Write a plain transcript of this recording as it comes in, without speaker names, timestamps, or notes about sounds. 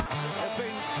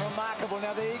unbelievable.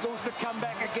 Now the Eagles to come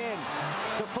back again,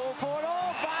 to fall forward.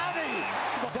 Oh, Varney!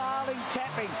 Darling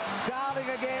tapping. Darling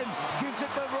again, gives it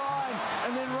to Ryan.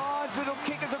 And then Ryan's little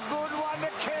kick is a good one to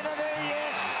Kennedy,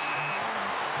 yes!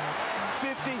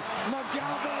 50,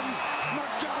 McGovern,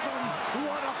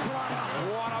 what a player!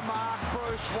 What a mark,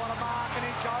 Bruce, what a mark, and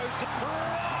it goes to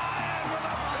Ryan with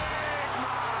a big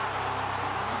mark!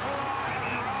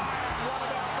 Ryan, what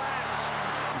about that?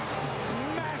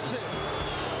 Massive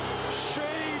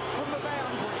sheave from the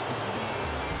boundary.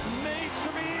 Needs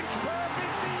to be inch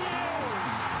perfect, he is!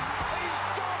 He's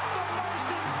got the most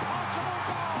impossible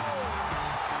goal!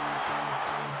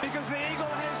 Because the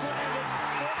Eagle has landed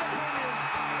for the Premiers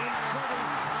in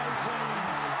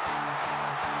 2018.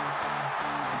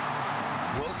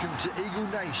 Welcome to Eagle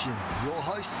Nation. Your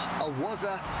hosts are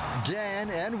Wazza, Dan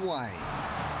and Wayne.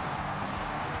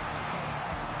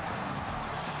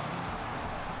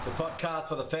 It's a podcast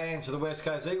for the fans for the West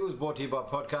Coast Eagles, brought to you by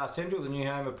Podcast Central, the new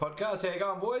home of podcasts. How you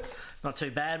going, boys? Not too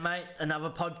bad, mate. Another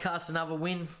podcast, another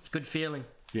win. It's a good feeling.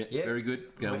 Yeah, very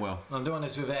good. Going well. I'm doing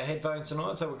this with our headphones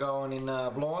tonight, so we're going in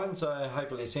blind, so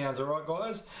hopefully it sounds all right,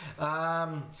 guys.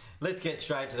 Let's get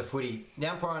straight to the footy. The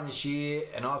umpiring this year,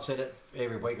 and I've said it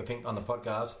every week, I think, on the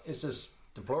podcast, it's just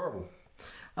deplorable.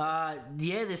 Yeah,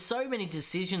 there's so many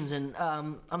decisions, and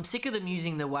I'm sick of them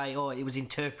using the way, it was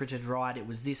interpreted right, it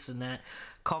was this and that,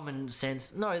 common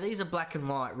sense. No, these are black and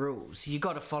white rules. You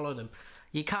got to follow them.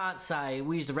 You can't say,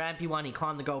 we used the rampy one, he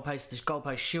climbed the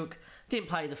goalpost shook, didn't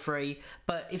play the free.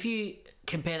 But if you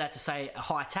compare that to, say, a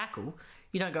high tackle,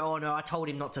 you don't go, oh no, I told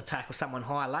him not to tackle someone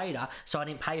high later, so I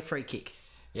didn't pay a free kick.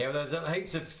 Yeah, well, there's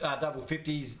heaps of double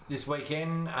 50s this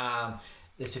weekend.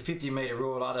 It's a 50-metre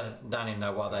rule. I don't even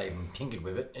know why they even tinkered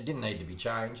with it. It didn't need to be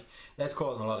changed. That's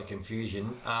causing a lot of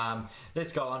confusion.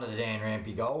 Let's go on to the Dan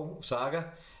Rampy goal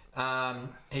saga.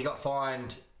 He got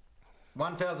fined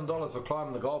 $1,000 for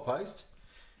climbing the goalpost,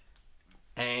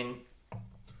 and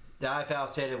the AFL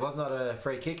said it was not a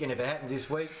free kick, and if it happens this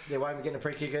week, they won't be getting a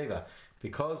free kick either,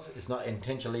 because it's not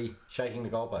intentionally shaking the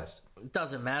goalpost. It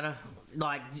doesn't matter.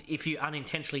 Like, if you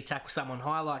unintentionally tackle someone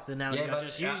high, like the analogy I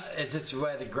just used. It's just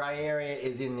where the grey area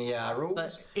is in the rules.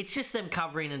 But it's just them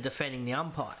covering and defending the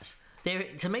umpires.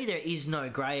 To me, there is no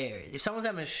grey area. If someone's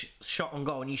having a shot on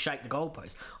goal and you shake the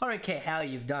goalpost, I don't care how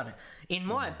you've done it. In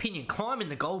my opinion, climbing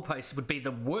the goalpost would be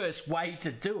the worst way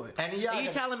to do it. And are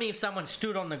you telling me if someone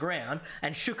stood on the ground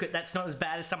and shook it, that's not as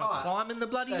bad as someone climbing the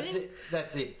bloody thing?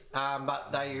 That's it.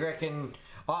 But they reckon...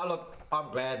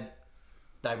 I'm glad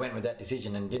they went with that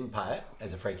decision and didn't pay it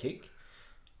as a free kick,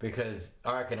 because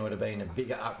I reckon it would have been a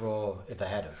bigger uproar if they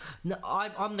had it. No,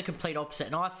 I'm the complete opposite,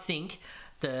 and I think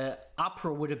the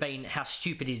uproar would have been how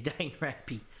stupid is Dane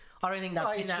Rampy. I don't think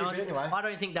they'd pin that on. Anyway. I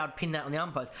don't think they'd pin that on the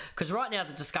umpires, because right now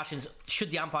the discussion's should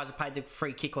the umpires have paid the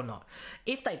free kick or not.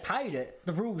 If they paid it,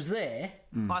 the rule's there.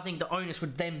 I think the onus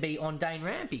would then be on Dane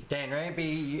Rampy. Dan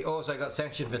Rampy also got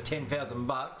sanctioned for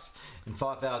 $10,000, and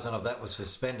 $5,000 of that was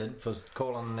suspended for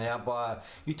calling the umpire,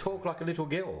 "You talk like a little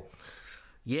girl."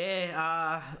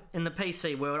 Yeah, in the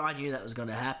PC world, I knew that was going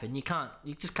to happen. You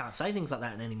just can't say things like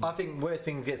that anymore. I think worse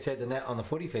things get said than that on the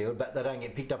footy field, but they don't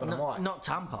get picked up on the mic. Not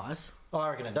to umpires. I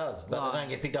reckon it does, but they don't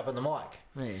get picked up on the mic.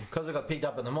 Yeah. Because they got picked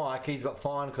up on the mic, he's got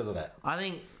fined because of that. I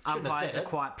think umpires are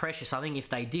quite precious. I think if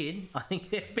they did, I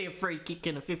think there'd be a free kick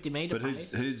in a 50-metre. But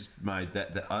who's made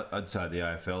that? I'd say the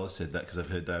AFL has said that, because I've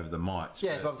heard over the mics.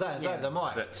 Yeah, that's what I'm saying. It's over the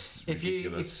mic. That's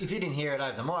ridiculous. If you didn't hear it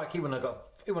over the mic, he wouldn't have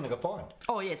got fined.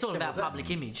 Oh yeah, it's all about public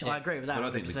image. Yeah. I agree with that. But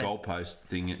I think 100%. The goalpost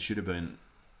thing, it should have been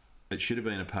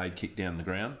a paid kick down the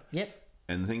ground. Yep.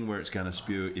 And the thing where it's going to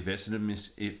spew, if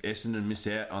Essendon miss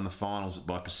out on the finals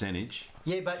by percentage.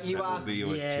 Yeah, but you ask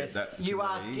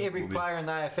every player in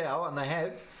the AFL, and they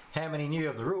have, how many knew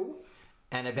of the rule,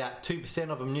 and about 2%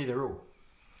 of them knew the rule.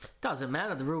 Doesn't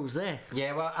matter, the rule's there.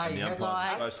 Yeah, well, and the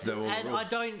umpire's supposed to do all the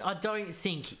rules. I don't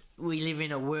think we live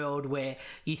in a world where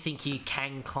you think you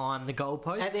can climb the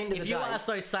goalpost. At the end of if the you day, ask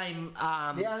those same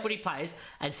footy players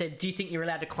and said, do you think you're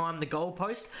allowed to climb the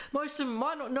goalpost? Most of them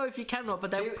might not know if you can or not, but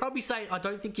they would probably say, I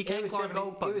don't think you can climb the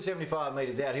goalpost. He was 75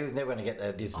 metres out. He was never going to get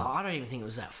that distance. I don't even think it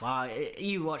was that far.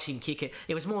 You watch him kick it.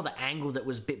 It was more the angle that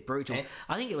was a bit brutal. And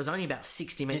I think it was only about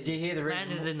 60 metres. Did you hear the reason?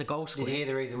 Landed in the goal square. Did you hear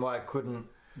the reason why I couldn't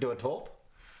do a torp?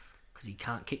 Because he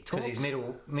can't kick torps. Because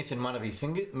he's missing one of his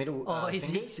fingers,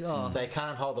 fingers, so he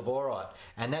can't hold the ball right.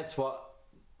 And that's what,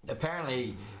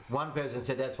 apparently, one person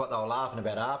said that's what they were laughing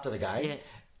about after the game. Yeah.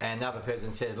 And the other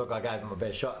person says, look, I gave him my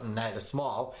best shot, and they had a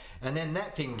smile. And then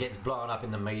that thing gets blown up in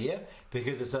the media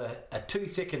because it's a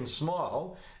 2-second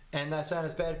smile, and they're saying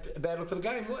it's a bad look for the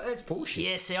game. Well, that's bullshit.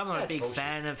 Yeah, see, I'm not a That's big bullshit.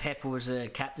 fan of Heppel as a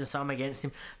captain, so I'm against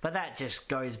him. But that just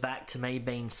goes back to me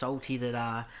being salty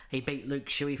that he beat Luke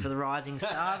Shuey for the Rising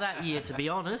Star that year, to be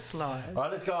honest. Like, All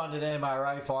right, let's go on to the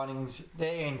MRO findings.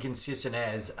 They're inconsistent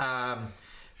as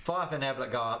Fife and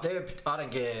Ablett go up. I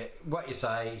don't care what you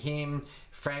say. Him,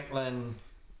 Franklin,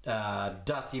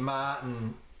 Dusty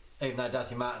Martin, even though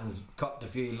Dusty Martin's copped a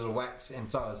few little whacks, and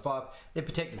so has Fife, they're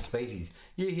protected species.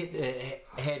 You hit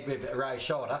the head with a raised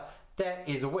shoulder, that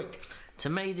is a week. to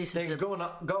me, this They're is going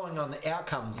on the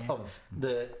outcomes of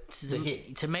the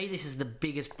hit. To me, this is the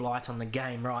biggest blight on the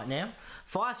game right now.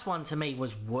 Fife's one to me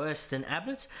was worse than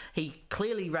Ablett's. He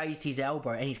clearly raised his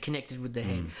elbow and he's connected with the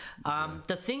head.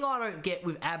 The thing I don't get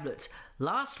with Ablett's,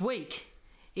 last week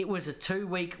it was a 2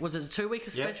 week. Was it a 2 week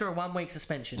suspension or a 1 week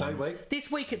suspension? 2 week. This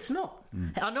week it's not.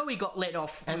 I know he got let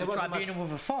off And with there the wasn't tribunal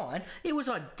with a fine. It was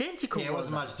identical. Yeah, it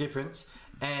wasn't much difference.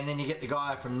 And then you get the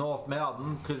guy from North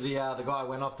Melbourne because the guy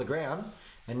went off the ground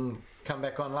and come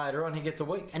back on later on. He gets a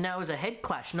week. And that was a head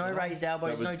clash. No raised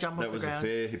elbows. No jump off the That was ground. a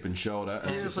fair hip and shoulder.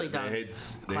 And it's just Beautifully that done. their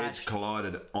heads Clashed.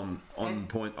 collided on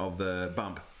point of the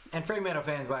bump. And Fremantle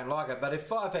fans won't like it, but if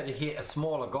Fife had hit a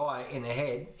smaller guy in the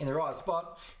head, in the right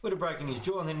spot, would have broken his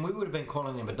jaw, and then we would have been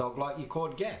calling him a dog like you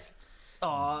called Gaff.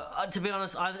 To be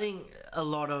honest, I think a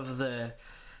lot of the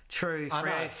true I know.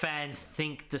 Freo fans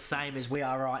think the same as we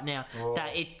are right now. Oh. That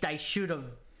they should have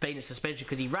been a suspension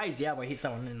because he raised the elbow, hit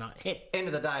someone in the head. End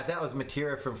of the day, if that was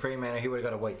material from Fremantle, he would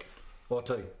have got a week or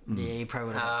two. Yeah, he probably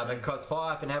would have. had Because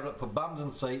Fife and Ablett put bums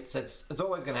in seats. It's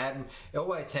always going to happen. It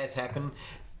always has happened.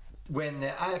 When the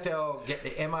AFL get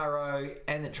the MRO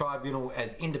and the tribunal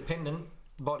as independent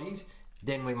bodies,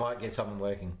 then we might get something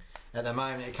working. At the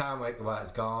moment, it can't work the way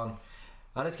it's gone.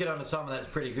 Let's get on to something that's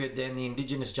pretty good then, the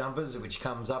Indigenous jumpers, which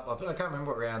comes up. I can't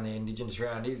remember what round the Indigenous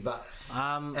round is, but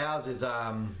ours is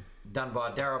done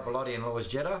by Darryl Bellotti and Lewis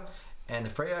Jetta, and the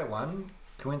Freo one,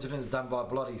 coincidence, done by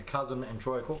Bellotti's cousin and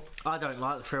Troy Cook. I don't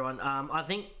like the free one. I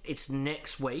think it's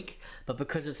next week, but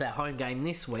because it's our home game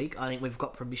this week, I think we've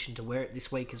got permission to wear it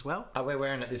this week as well. Are we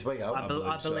wearing it this week?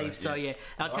 I believe so, yeah.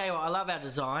 I'll tell you what, I love our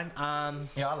design.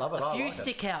 Yeah, I love it. A I few like it.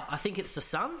 stick out. I think it's the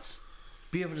Suns.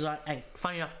 Beautiful design. And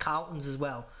funny enough, Carlton's as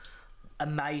well.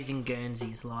 Amazing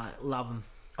Guernseys. Love them.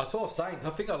 I saw Saints. I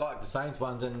think I like the Saints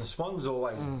ones, and the Swans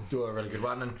always do a really good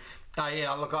one. And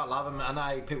yeah, look, I love them. I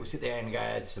know people sit there and go,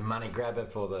 "It's a money grabber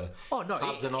for the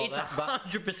clubs and all it's that." But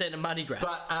 100% a money grab.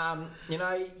 you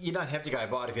know, you don't have to go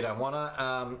buy it if you don't want to.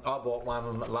 I bought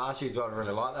one last year, so I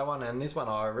really like that one, and this one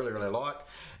I really, really like.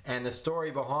 And the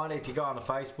story behind it, if you go on to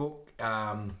Facebook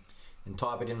and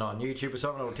type it in on YouTube or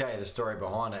something, it'll tell you the story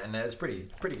behind it, and there's pretty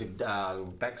good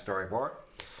little backstory for it.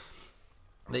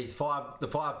 The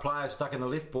five players stuck in the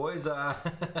lift, boys.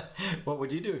 What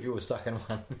would you do if you were stuck in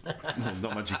one?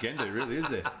 Not much you can do, really, is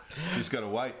there? You just got to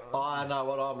wait. I know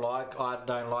what I'm like. I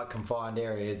don't like confined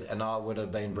areas, and I would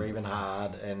have been breathing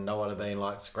hard, and I would have been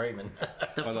like screaming,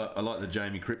 I like the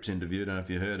Jamie Cripps interview. I don't know if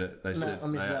you heard it. They said I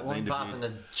missed that one. interviewed- passing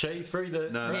the cheese through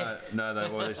the.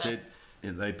 No. They said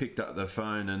they picked up the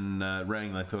phone and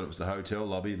rang. They thought it was the hotel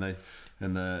lobby,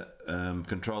 and the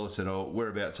controller said, "Oh,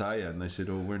 whereabouts are you?" And they said,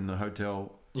 "Oh, we're in the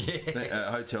hotel."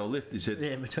 Hotel lift. He said,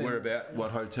 between-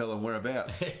 what hotel and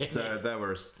whereabouts? So they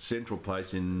were a central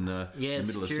place in the middle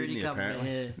of security Sydney, company,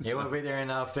 apparently. yeah. Yeah, we'll be there in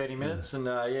 30 minutes, and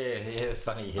it's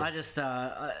funny. I just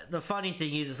the funny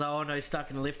thing is oh no, stuck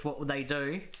in a lift, what would they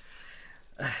do?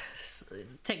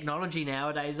 Technology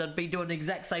nowadays, they'd be doing the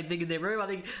exact same thing in their room. I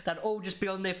think they'd all just be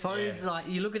on their phones. Yeah. Like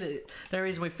you look at it, the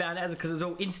reason we found out is because it's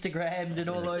all Instagrammed and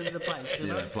all over the place. You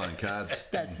Yeah, know? they're playing cards.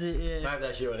 That's it. Yeah, Maybe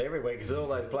they should do it every week because all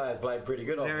those players played pretty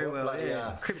good. very well. Bloody,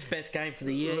 Yeah. Cripps' best game for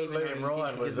the year. even though he Liam didn't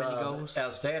Ryan kick was as many goals.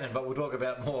 outstanding, but we'll talk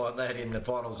about more on that in the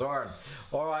final siren.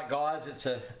 All right, guys,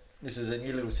 this is a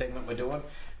new little segment we're doing.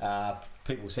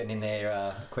 People send in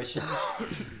their questions.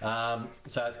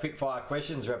 So it's quick fire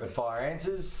questions, rapid fire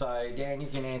answers. So Dan, you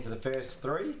can answer the first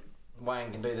three.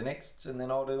 Wayne can do the next, and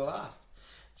then I'll do the last.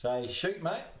 So shoot,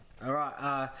 mate. All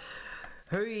right.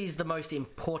 Who is the most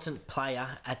important player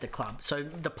at the club? So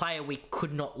the player we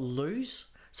could not lose.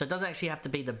 So it doesn't actually have to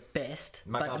be the best,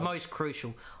 but the McGovern. most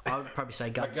crucial. I would probably say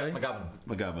Gutsu.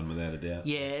 McGovern, without a doubt.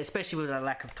 Yeah, especially with a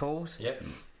lack of tools. Yep.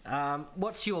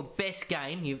 What's your best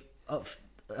game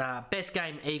best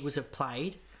game Eagles have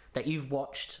played that you've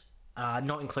watched,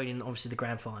 not including obviously the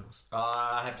grand finals?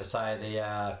 I have to say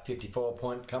the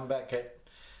 54-point comeback at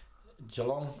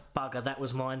Geelong Bugger, that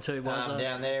was mine too. Was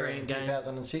down there in Brilliant game.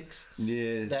 2006.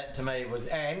 Yeah. That to me was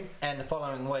and the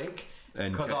following week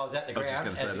because I was at the ground. I was just as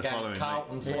going to say the the game,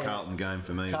 following Carlton game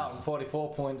for me. Carlton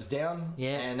 44 points down.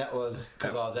 Yeah. And that was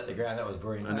because I was at the ground. That was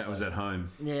brilliant. And that was at home.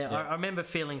 Yeah, I remember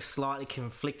feeling slightly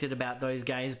conflicted about those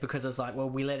games because it's like, well,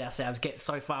 we let ourselves get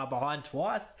so far behind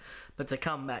twice, but to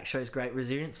come back shows great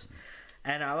resilience.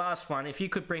 And our last one, if you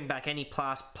could bring back any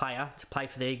past player to play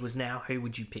for the Eagles now, who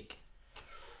would you pick?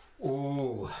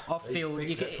 Ooh. Off field,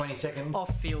 you get 20 seconds.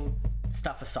 Off field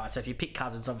stuff aside. So if you pick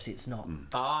Cousins, obviously it's not.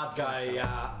 I'd go.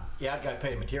 I'd go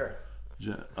Peter Matera.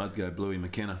 I'd go Bluey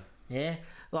McKenna. Yeah.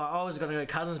 Like, I was going to go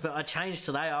Cousins, but I changed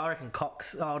today. I reckon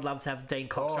Cox. I would love to have Dean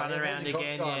Cox running around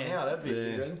again. Now, that'd be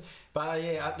good. But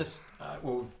I just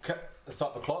we'll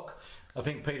stop the clock. I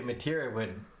think Peter Matera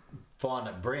would find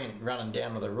it brilliant running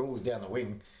down with the rules down the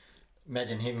wing.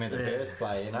 Imagine him with a burst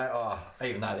play, you know. Oh,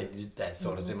 even though they did that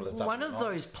sort of similar stuff. One of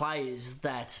those players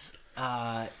that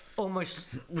almost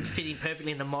would fit in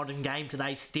perfectly in the modern game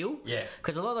today still. Yeah.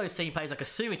 Because a lot of those senior players, like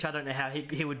Sumich, I don't know how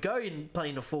he would go in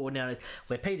playing the forward nowadays,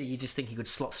 where Peter, you just think he could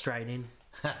slot straight in.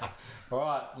 All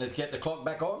right, let's get the clock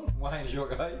back on. Wayne's your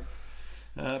go.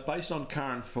 Based on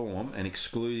current form and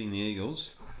excluding the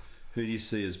Eagles, who do you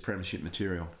see as premiership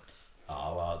material?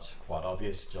 Oh, well, it's quite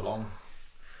obvious. Geelong.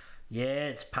 Yeah,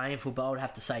 it's painful, but I would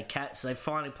have to say Cats. They're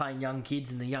finally playing young kids,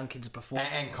 and the young kids are performing.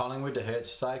 And Collingwood, it hurts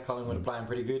to say. Collingwood are playing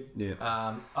pretty good. Yeah.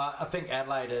 I think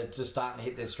Adelaide are just starting to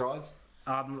hit their strides.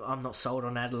 I'm not sold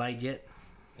on Adelaide yet.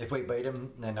 If we beat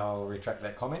them, then I'll retract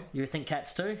that comment. You think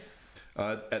Cats too?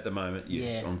 At the moment,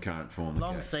 yes, Yeah. on current form. the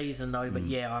Long Cats. season though, but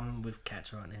yeah, I'm with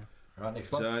Cats right now. Right,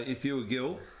 next one. So if you were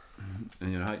Gill,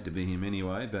 and you'd hate to be him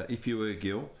anyway, but if you were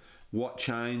Gill, what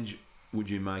change would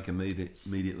you make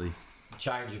immediately?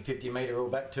 Change your 50-metre rule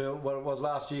back to what it was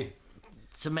last year.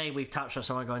 To me, we've touched on,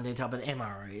 so I won't go into detail, but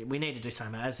MRO, we need to do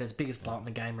something. As says, biggest bloke in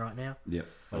the game right now. Yep.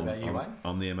 What about you, Wayne?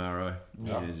 I'm the MRO.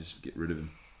 Yeah. Yeah, just get rid of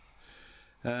him.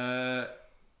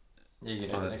 You can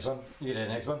do the next one. You can do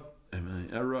the next one.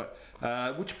 All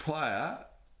right. Which player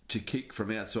to kick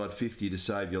from outside 50 to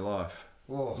save your life?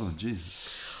 Whoa. Oh,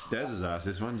 jeez. Daz has asked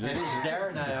this one. And Geez. this is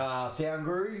Darren, a sound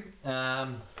guru. I'd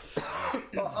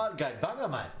go Bunga,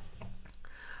 mate.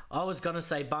 I was going to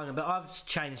say Bunga, but I've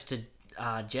changed to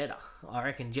Jeddah. I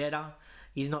reckon Jeddah.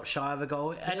 He's not shy of a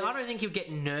goal. And I don't think he'll get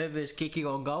nervous kicking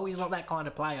on goal. He's not that kind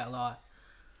of player. Like,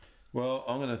 Well,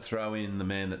 I'm going to throw in the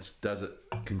man that does it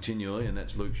continually, and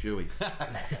that's Luke Shuey.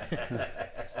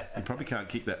 He probably can't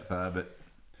kick that far, but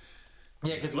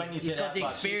Yeah, because when you he's said got the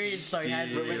outside, experience, though, he has.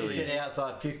 Steer. when you said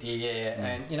outside 50,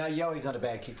 and you know Yoey's not a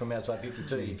bad kick from outside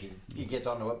 52 if he gets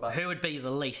onto it. But Who would be the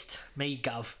least? Me,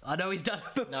 Gov. I know he's done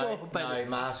it before, no, but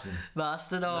Marston.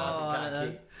 Marston, I Marston don't can't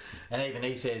know. kick, and even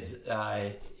he says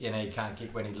he can't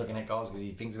kick when he's looking at goals because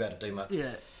he thinks about it too much.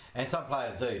 Yeah. And some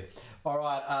players do. All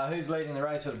right, who's leading the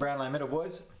race for the Brownlow medal,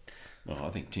 boys? I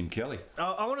think Tim Kelly.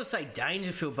 I want to say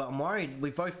Dangerfield, but I'm worried we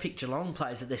both picked Geelong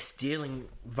players that they're stealing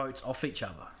votes off each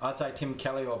other. I'd say Tim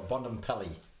Kelly or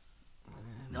Bontempelli.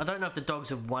 I don't know if the Dogs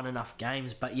have won enough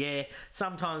games, but yeah,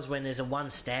 sometimes when there's a one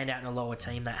standout in a lower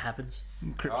team, that happens.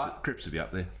 Cripps will be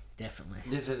up there. Definitely.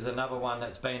 This is another one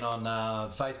that's been on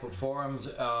Facebook forums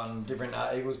on different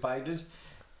Eagles pages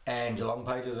and Geelong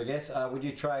pages, I guess. Would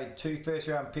you trade 2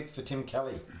 first-round picks for Tim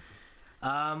Kelly?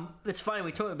 It's funny,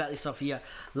 we talked about this off here.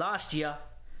 Last year,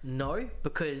 no,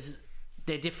 because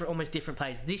they're different, almost different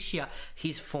players. This year,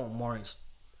 his form warrants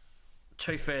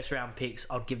 2 first-round picks.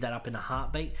 I'd give that up in a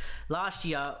heartbeat. Last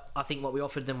year, I think what we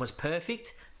offered them was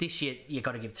perfect. This year, you've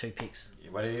got to give 2 picks.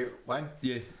 What do you, Wayne?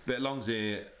 Yeah, but as long as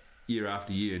they're year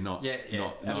after year, not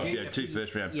 2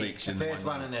 first-round picks. A and first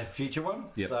one and a future one.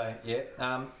 Yep. So, yeah.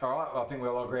 All right, well, I think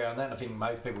we'll all agree on that. I think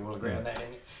most people will agree on that.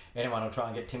 Anyone will try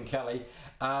and get Tim Kelly.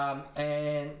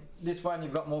 And this one,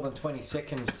 you've got more than 20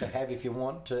 seconds to have if you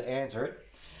want to answer it.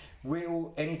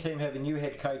 Will any team have a new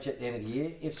head coach at the end of the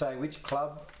year? If so, which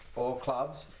club or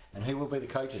clubs, and who will be the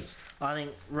coaches? I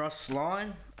think Ross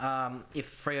Lyon, if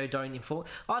Freo don't inform...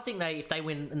 I think if they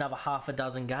win another half a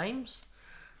dozen games,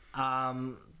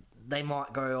 they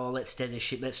might go, let's steady the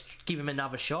ship, let's give him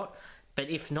another shot. But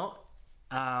if not,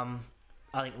 I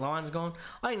think Lyon's gone.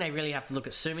 I think they really have to look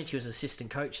at Sumich, who was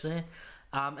assistant coach there.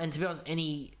 And to be honest,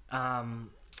 any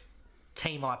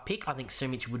team I pick, I think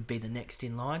Sumich would be the next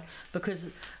in line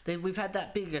because we've had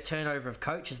that bigger turnover of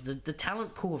coaches. The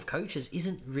talent pool of coaches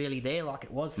isn't really there like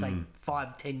it was, say,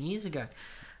 5-10 years ago.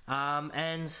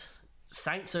 And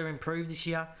Saints are improved this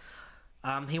year.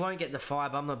 He won't get the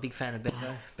 5. I'm not a big fan of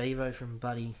Bevo from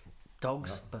bloody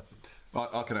Dogs. But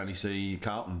I can only see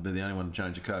Carlton be the only one to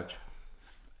change a coach.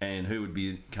 And who would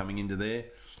be coming into there?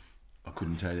 I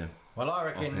couldn't tell you. Well, I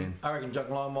reckon John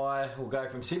Longmire will go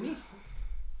from Sydney.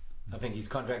 I think his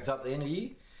contract's up at the end of the year.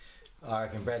 I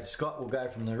reckon Brad Scott will go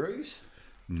from the Roos.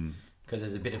 because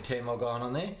there's a bit of turmoil going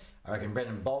on there. I reckon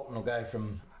Brendan Bolton will go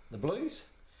from the Blues.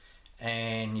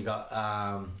 And you got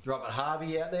Robert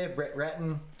Harvey out there, Brett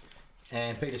Ratton,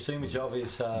 and Peter Sumich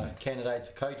is candidates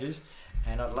for coaches.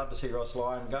 And I'd love to see Ross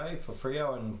Lyon go for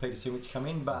Freo and Peter Sumich come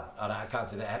in, but I can't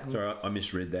see that happening. Sorry, I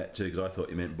misread that too, because I thought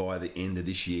you meant by the end of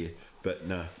this year. But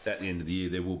no, at the end of the year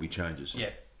there will be changes.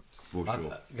 Yeah. For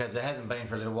sure. Because there hasn't been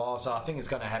for a little while, so I think it's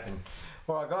going to happen.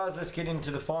 All right, guys, let's get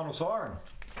into the final siren.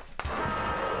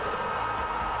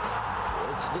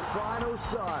 It's the final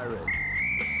siren.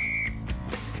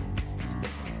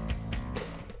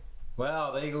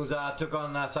 Well, the Eagles took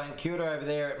on St Kilda over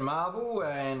there at Marvel,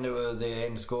 and the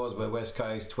end scores were West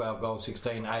Coast 12 goals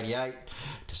 16-88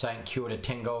 to St Kilda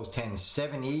 10 goals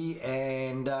 10-70,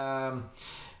 and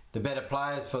the better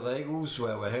players for the Eagles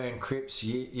were Hearn, Cripps,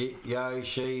 Yo,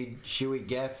 Sheed, Shuey,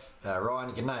 Gaff, Ryan,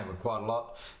 you can name them quite a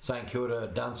lot. St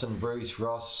Kilda, Dunson, Bruce,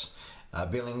 Ross,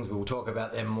 Billings, we'll talk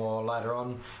about them more later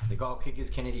on. The goal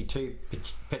kickers, Kennedy 2,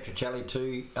 Petrocelli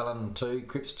 2, Allen 2,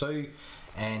 Cripps 2,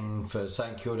 and for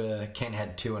St Kilda, Ken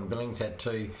had 2 and Billings had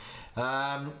 2.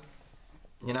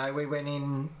 We went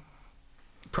in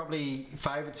probably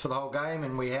favourites for the whole game,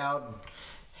 and we held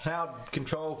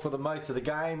control for the most of the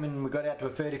game, and we got out to a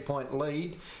 30-point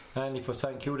lead, only for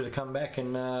St Kilda to come back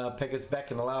and peg us back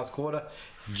in the last quarter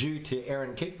due to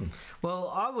Aaron Keaton.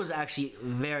 Well, I was actually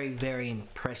very, very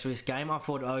impressed with this game. I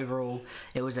thought overall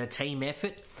it was a team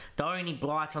effort. The only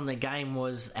blight on the game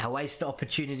was our wasted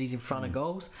opportunities in front of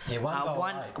goals. Yeah,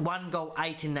 one goal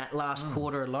 8 in that last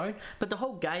quarter alone. But the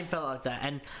whole game felt like that.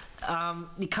 And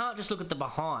you can't just look at the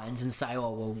behinds and say,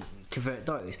 oh, well, convert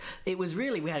those. It was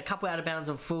really, we had a couple out of bounds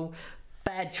on full,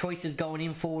 bad choices going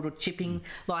in forward or chipping.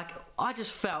 I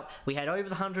just felt we had over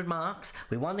the 100 marks.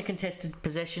 We won the contested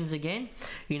possessions again.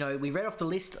 We read off the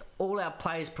list. All our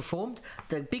players performed.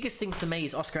 The biggest thing to me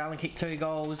is Oscar Allen kicked 2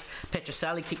 goals.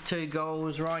 Petrocelli kicked 2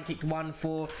 goals. Ryan kicked 1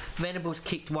 for. Venables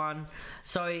kicked 1.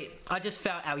 So I just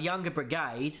felt our younger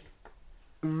brigade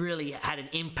really had an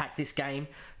impact this game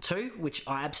too, which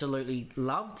I absolutely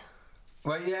loved.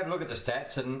 Well, you have a look at the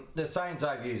stats, and the Saints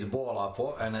overused the ball, I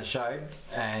thought, and it showed,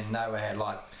 and they had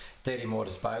 30 more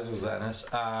disposals than us.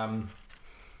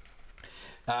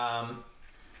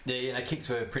 The kicks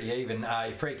were pretty even.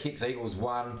 Free kicks, Eagles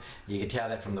won. You could tell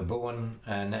that from the booing,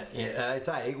 and they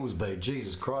say Eagles boo.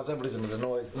 Jesus Christ! Have a listen to the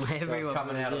noise that was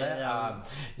coming out of that.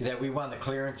 That we won the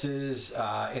clearances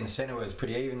in the centre was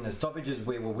pretty even. The stoppages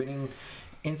we were winning.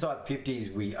 Inside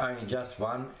 50s we only just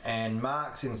won, and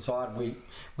marks inside we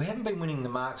haven't been winning the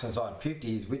marks inside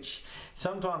 50s, which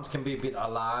sometimes can be a bit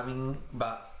alarming,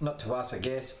 but not to us, I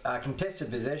guess. Contested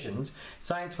possessions,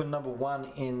 Saints were number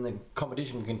 1 in the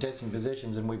competition for contested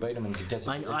possessions, and we beat them in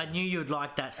contested possessions. I knew you'd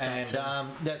like that stat,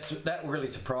 and that really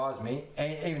surprised me.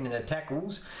 And even in the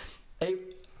tackles,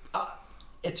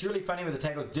 it's really funny with the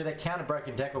tackles. Do they count a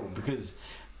broken tackle? Because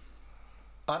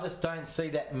I just don't see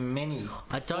that many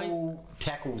full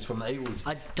tackles from the Eagles.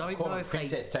 I don't know if they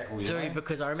tackles, do,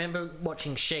 because I remember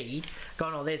watching Sheed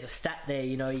going, oh, there's a stat there,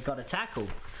 he got a tackle.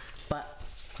 But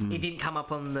it didn't come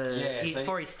up on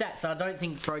for his stats, so I don't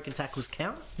think broken tackles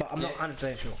count, but I'm not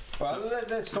 100% sure. Well,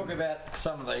 let's talk about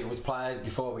some of the Eagles players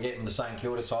before we get into the St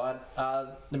Kilda side.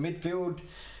 The midfield,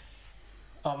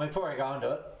 before I go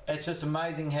into it, it's just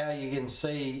amazing how you can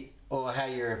see, or how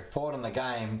you report on the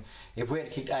game. If we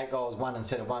had kicked 8 goals 1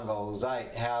 instead of 1 goal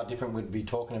 8, how different would we be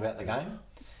talking about the game?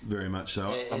 Very much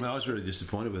so. I was really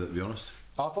disappointed with it, to be honest.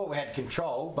 I thought we had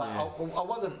control, but I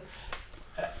wasn't.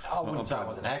 I wouldn't say I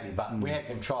wasn't happy, but we had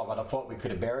control. But I thought we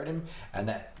could have buried him, and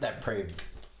that proved.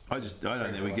 I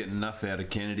don't think we're getting enough out of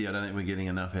Kennedy. I don't think we're getting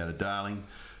enough out of Darling.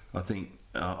 I think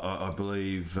I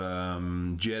believe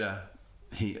Jeddah,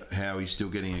 how he's still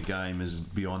getting a game is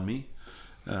beyond me.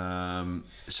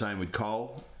 Same with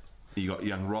Cole. You got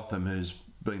young Rotham, who's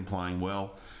been playing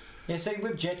well. Yeah, see,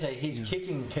 with Jetta, his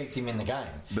kicking keeps him in the game.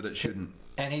 But it shouldn't.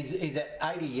 And he's at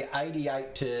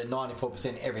 88 to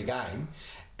 94% every game.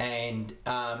 And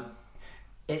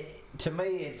to me,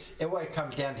 it always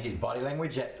comes down to his body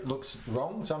language that looks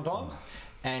wrong sometimes.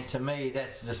 And to me,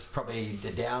 that's just probably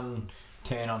the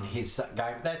downturn on his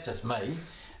game. That's just me.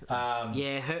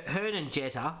 Hearn and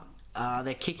Jetta,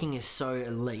 their kicking is so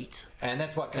elite, and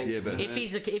that's what keeps.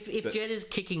 If Jetta's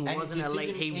kicking wasn't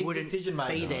elite, he wouldn't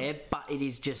be there. But it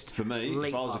is just for me.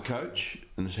 If I was a coach,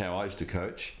 and this is how I used to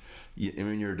coach.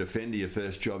 When you're a defender, your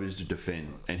first job is to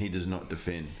defend, and he does not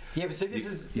defend. Yeah, but see,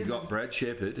 you've got Brad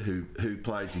Shepherd, who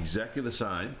plays exactly the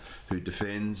same, who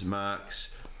defends,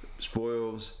 marks,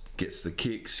 spoils, gets the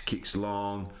kicks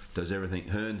long, does everything.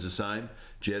 Hearn's the same.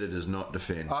 Jetta does not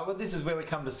defend. All right, well, this is where we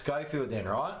come to Schofield then,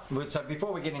 right? So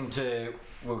before we get into,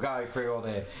 we'll go through all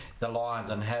the lines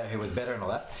and who was better and all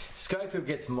that. Schofield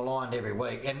gets maligned every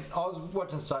week, and I was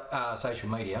watching social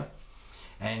media,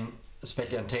 and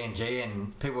especially on TNG,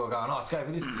 and people were going, "Oh,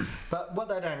 Schofield this," but what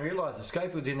they don't realise is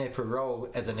Schofield's in there for a role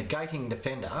as a negating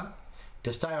defender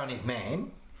to stay on his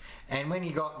man, and when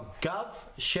you got Gov,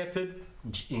 Shepherd,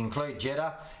 include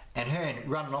Jetta, and Hearn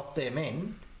running off their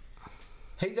men.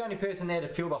 He's the only person there to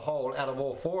fill the hole out of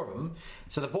all four of them.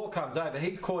 So the ball comes over,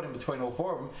 he's caught in between all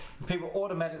four of them, and people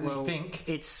automatically think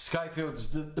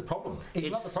Schofield's the problem. He's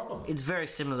not the problem. It's very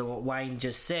similar to what Wayne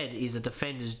just said, is a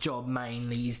defender's job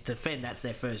mainly is to defend. That's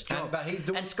their first job.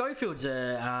 And Schofield's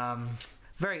a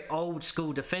very old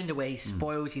school defender where he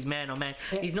spoils his man on man.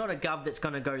 Yeah. He's not a Gov that's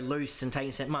going to go loose and take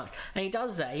a set marks. And he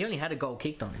does that. He only had a goal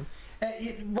kicked on him.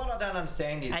 What I don't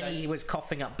understand is... And he was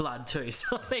coughing up blood too,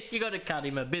 so you got to cut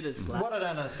him a bit of slack. What I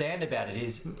don't understand about it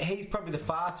is he's probably the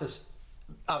fastest,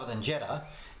 other than Jetta,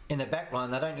 in the back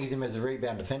line. They don't use him as a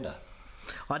rebound defender.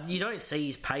 You don't see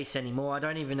his pace anymore. I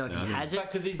don't even know if he has it.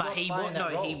 But he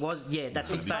was. Yeah, that's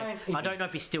what I'm saying. I don't know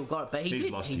if he's still got it, but he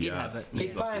did have it.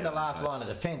 He's playing the last line of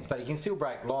defence, but he can still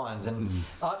break lines, and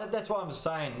that's why I'm just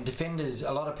saying defenders.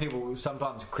 A lot of people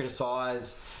sometimes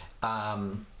criticise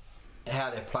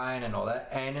how they're playing and all that,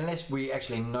 and unless we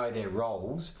actually know their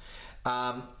roles,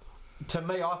 to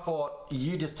me, I thought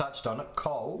you just touched on it.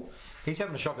 Cole, he's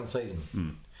having a shocking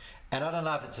season. And I don't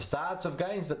know if it's the starts of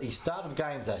games, but the start of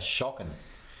games are shocking.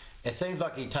 It seems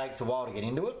like he takes a while to get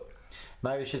into it.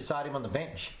 Maybe we should start him on the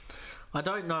bench. I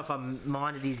don't know if I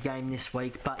minded his game this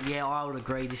week, but yeah, I would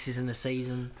agree this isn't a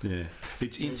season. Yeah,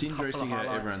 it's interesting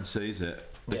how everyone sees it.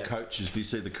 The coaches, if you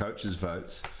see the coaches'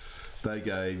 votes, they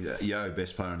gave Yo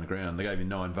best player on the ground. They gave him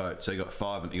 9 votes, so he got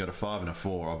 5, and he got a 5 and a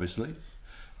 4, obviously.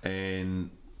 And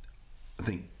I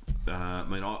think,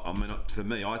 for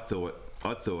me, I thought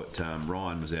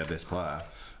Ryan was our best player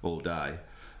all day,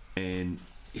 and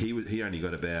he only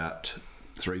got about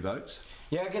 3 votes.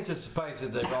 Yeah, I guess it's supposed to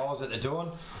the goals that they're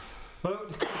doing. Well,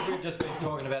 we've just been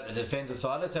talking about the defensive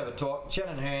side. Let's have a talk.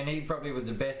 Shannon Hearn, he probably was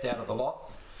the best out of the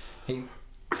lot. He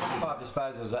 25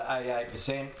 disposals at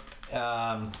 88%.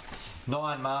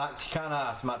 9 marks. You can't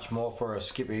ask much more for a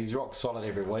skipper. He's rock solid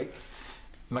every week.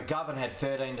 McGovern had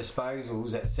 13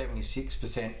 disposals at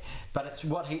 76%, but it's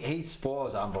what he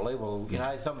spoils unbelievable. You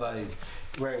know, some of those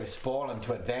where he was spoiling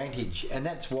to advantage, and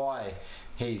that's why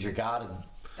he's regarded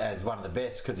as one of the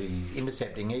best, because he's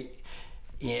intercepting.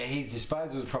 His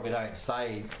disposals probably don't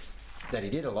say that he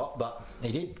did a lot, but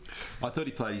he did. I thought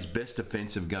he played his best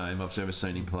defensive game I've ever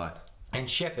seen him play. And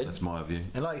Shepherd, that's my view.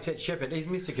 And like you said, Shepherd, he's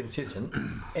Mr. Consistent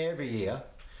every year,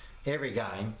 every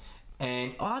game.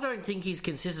 And I don't think he's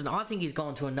consistent. I think he's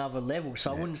gone to another level,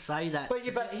 so I wouldn't say that. But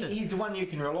he's the one you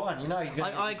can rely on. You know, he's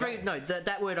going to. I agree. No,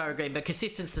 that word I agree. But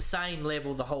consistent's the same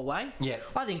level the whole way. Yeah.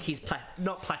 I think he's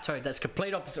not plateaued. That's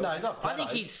complete opposite. No, not plateaued. I think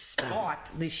he's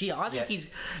spiked this year. I think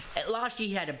he's. Last year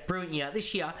he had a brilliant year.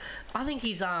 This year, I think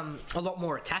he's a lot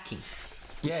more attacking.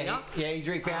 He's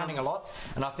rebounding a lot,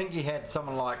 and I think he had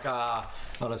someone like. I'll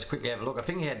just quickly have a look. I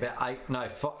think he had about 8. No,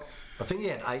 5. I think he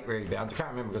had 8 rebounds. I can't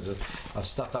remember because I've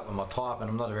stuffed up with my type and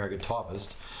I'm not a very good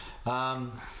typist.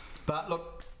 But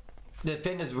look, the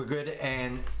defenders were good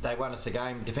and they won us the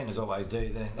game. Defenders always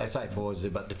do. They say forwards do,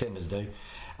 but defenders do.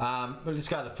 But let's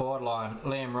go to the forward line.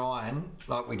 Liam Ryan,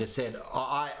 like we just said,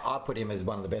 I put him as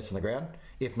one of the best on the ground,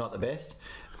 if not the best.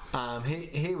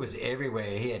 He was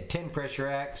everywhere. He had 10 pressure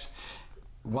acts,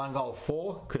 1 goal,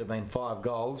 4. Could have been 5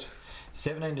 goals.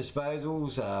 17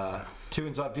 disposals, 2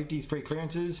 inside 50s, 3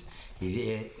 clearances.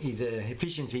 His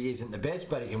efficiency isn't the best,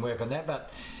 but he can work on that.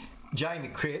 But Jamie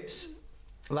Cripps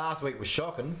last week was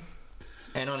shocking,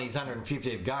 and on his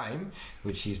 150th game,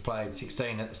 which he's played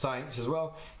 16 at the Saints as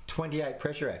well, 28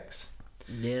 pressure acts.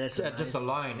 Yeah, that's just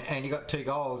alone, and he got 2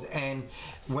 goals. And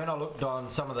when I looked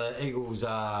on some of the Eagles'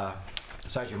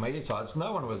 social media sites,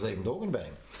 no one was even talking about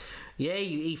him. Yeah,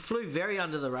 he flew very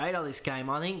under the radar this game.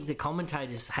 I think the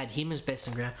commentators had him as best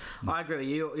on ground. I agree with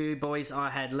you boys.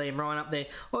 I had Liam Ryan up there.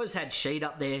 I always had Sheed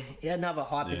up there. Another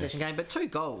high possession game, but 2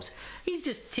 goals. He's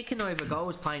just ticking over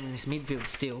goals playing in this midfield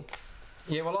still.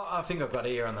 Yeah, well, I think I've got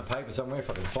it here on the paper somewhere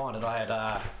if I can find it.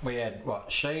 We had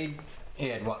Sheed. He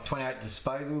had 28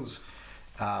 disposals,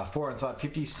 4 inside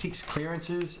 50, 6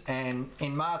 clearances, and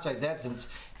in Marseille's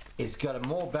absence, it's got a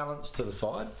more balance to the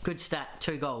side. Good stat,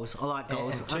 2 goals. I like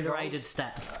goals. Underrated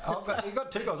stat. He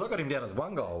got 2 goals. I got him down as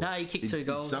 1 goal. No, he kicked 2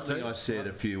 goals. It's something I said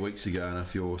a few weeks ago, and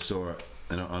if you all saw it,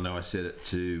 and I know I said it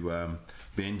to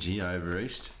Benji over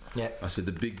East. Yeah. I said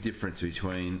the big difference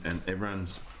between, and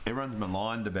everyone's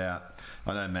maligned about,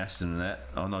 I know Maston and that,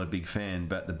 I'm not a big fan,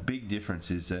 but the big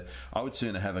difference is that I would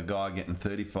sooner have a guy getting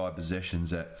 35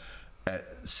 possessions at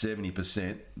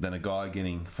 70% than a guy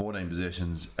getting 14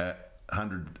 possessions at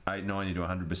 90 to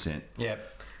 100%.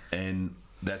 Yep. And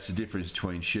that's the difference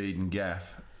between Sheed and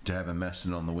Gaff to have a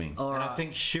Maston on the wing. All And right. I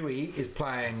think Shuey is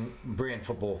playing brilliant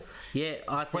football. Yeah,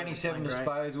 I think 27 he's playing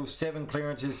great. disposals, 7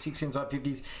 clearances, 6 inside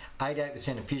 50s,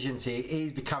 88% efficiency.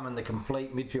 He's becoming the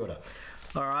complete midfielder.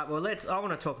 All right, well, I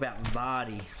want to talk about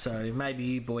Vardy. So maybe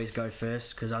you boys go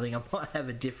first because I think I might have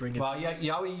a differing. Well,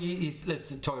 Yowie,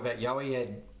 let's talk about Yowie. He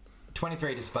had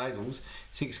 23 disposals,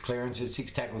 6 clearances,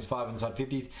 6 tackles, 5 inside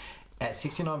 50s at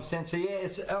 69%. So,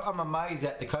 yeah, I'm amazed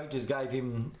that the coaches gave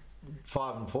him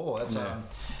 5 and 4. That's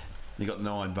He got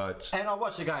 9 votes. And I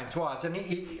watched the game twice, and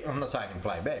I'm not saying he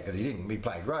played bad because he didn't. He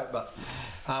played great, but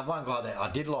one guy that I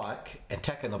did like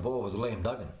attacking the ball was Liam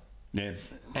Duggan. Yeah,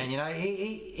 And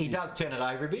he does turn it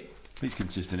over a bit, he's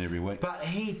consistent every week. but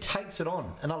he takes it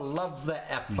on, and I love that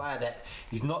our player that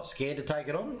he's not scared to take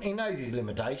it on. He knows his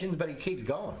limitations, but he keeps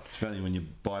going. It's funny when you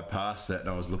bypass that, and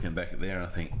I was looking back at there and I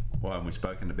think, why haven't we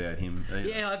spoken about him?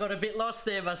 Yeah, I got a bit lost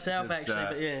there myself, It's, actually,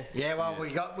 but yeah. Yeah, well, we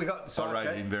got I rated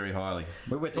sidetracked. him very highly.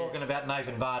 We're talking about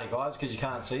Nathan Vardy, guys, because you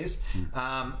can't see us.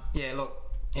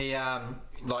 Look, he,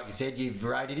 like you said, you've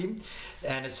rated him,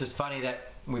 and it's just funny that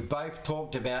we both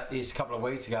talked about this a couple of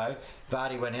weeks ago.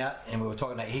 Vardy went out, and we were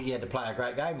talking about he had to play a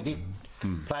great game. He did.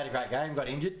 Played a great game, got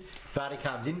injured. Vardy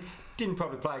comes in, didn't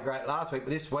probably play great last week,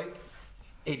 but this week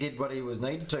he did what he was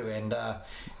needed to, and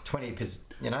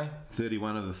 20%,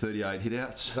 31 of the 38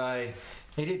 hitouts. so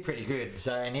he did pretty good.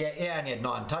 So, and he only had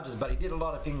 9 touches, but he did a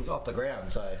lot of things off the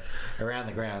ground, so around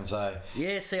the ground. So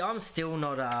Yeah, see, I'm still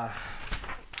not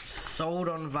sold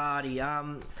on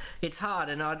Vardy. It's hard,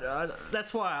 and I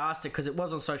that's why I asked it, because it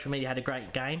was on social media, had a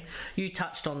great game. You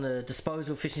touched on the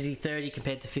disposal efficiency, 30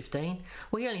 compared to 15.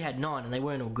 Well, he only had 9, and they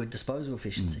weren't all good disposal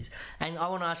efficiencies. And I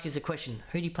want to ask you the question,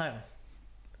 who do you play on?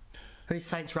 Who's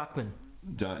Saints Ruckman?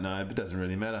 Don't know, but it doesn't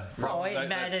really matter. Oh, it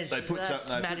matters. They put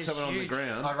Matters someone on the huge.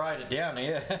 ground. I wrote it down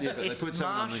here. Yeah, but they It's put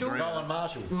someone Marshall. on the ground. Rowan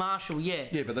Marshall. Marshall, yeah.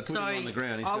 Yeah, but they put him on the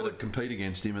ground. He's got to compete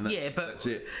against him, and that's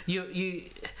it. You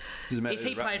Doesn't matter if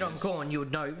he who played Ruckman on is. Gorn, you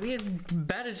would know. It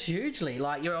matters hugely.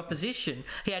 Like your opposition,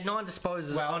 he had 9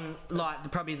 disposals on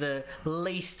probably the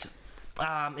least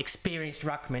experienced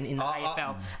ruckman in the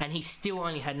AFL, and he still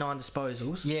only had 9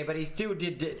 disposals. Yeah, but he still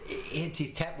did. It's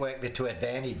his tap work to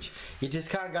advantage. You just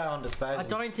can't go on disposals. I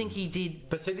don't think he did.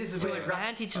 But see, this is to where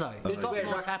advantage though. This He's is got where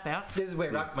more tap outs. This is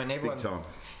where Ruckman, everyone's time.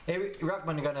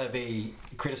 Ruckman are going to be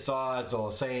criticised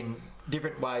or seen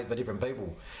different ways by different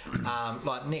people.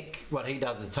 Like Nick, what he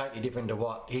does is totally different to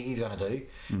what Higgy's going to do,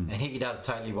 and Higgy does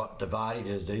totally what Vardy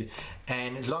does do.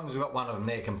 And as long as we've got one of them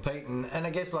there competing, and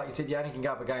I guess like you said, you only can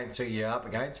go up against who you're up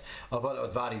against. I thought it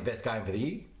was Vardy's best game for the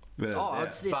year. Well,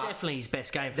 It's But definitely his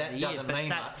best game for That the year. doesn't But mean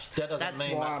that's much. That doesn't that's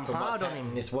mean why much I'm for hard what's on happening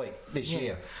him. this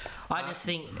year. I just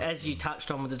think, as you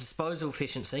touched on with the disposal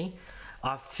efficiency,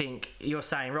 I think you're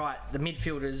saying, right, the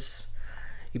midfielders,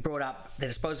 you brought up the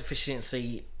disposal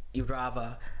efficiency, you'd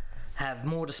rather have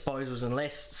more disposals and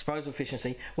less disposal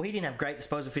efficiency. Well, he didn't have great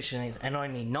disposal efficiencies and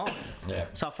only 9. Yeah.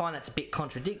 So I find that's a bit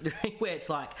contradictory, where it's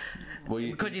like,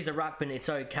 because he's a ruckman, it's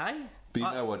okay.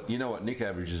 But you know what Nick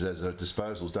averages as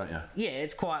disposals, don't you? Yeah,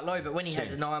 it's quite low, but when he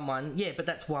has a 9-1, yeah, but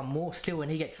that's one more still, and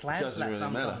he gets slammed for Doesn't that really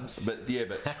sometimes. matter.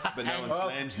 But no one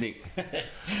slams Nick.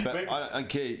 But I don't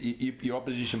care. Your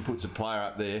opposition puts a player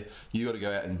up there. You got to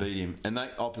go out and beat him. And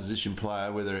that opposition player,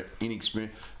 whether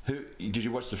inexperienced, did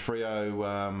you watch the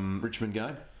Freo Richmond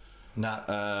game? No.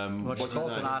 Watched what's the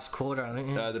his name? last quarter, I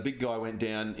think. Yeah. The big guy went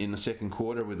down in the second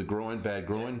quarter with a bad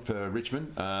groin for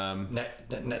Richmond. Nankervis.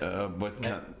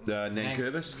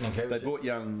 Nankervis, They yeah. brought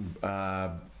young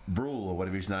Brule or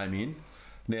whatever his name in.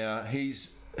 Now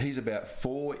he's about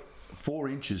 4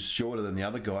 inches shorter than the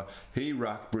other guy. He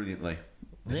rucked brilliantly.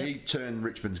 Yeah. He turned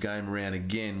Richmond's game around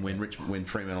again when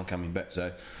Fremantle coming back.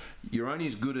 So you're only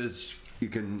as good as you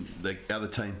can. The other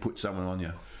team put someone on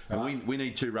you. And we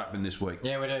need 2 ruckmen this week.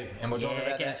 Yeah, we do, and we'll talk Yeah, about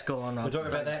that. against Gorn, I We'll talk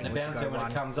about don't that in the think we can bouncer go when one.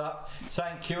 it comes up.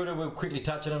 St Kilda, we'll quickly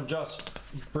touch on him. Josh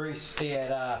Bruce, he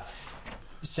had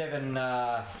 7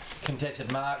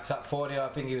 contested marks up 40. I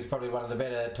think he was probably one of the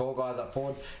better tall guys up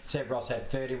forward. Seb Ross had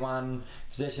 31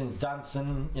 possessions.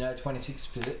 Dunstan, 26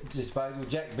 disposals.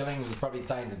 Jack Billings was probably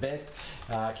saying his best.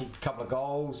 Kicked a couple of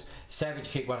goals. Savage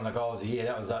kicked one of the goals of the year.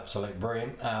 That was absolutely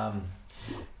brilliant.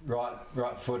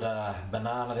 Right foot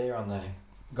banana there on the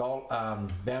goal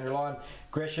boundary line.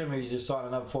 Gresham, who's just signed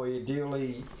another 4-year deal,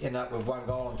 he ended up with 1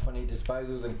 goal and 20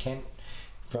 disposals. And Kent,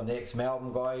 from the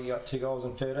ex-Melbourne guy, he got 2 goals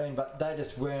and 13. But they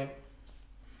just weren't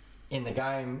in the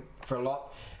game for a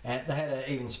lot. And they had an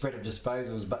even spread of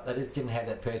disposals, but they just didn't have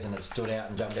that person that stood out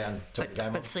and jumped down and took the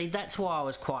game But off. see, that's why I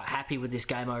was quite happy with this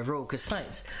game overall, because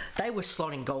Saints, they were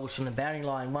slotting goals from the boundary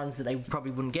line, ones that they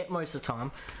probably wouldn't get most of the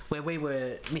time, where we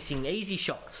were missing easy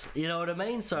shots, you know what I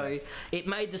mean? So it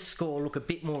made the score look a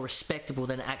bit more respectable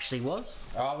than it actually was.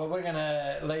 All right, well, we're going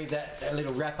to leave that a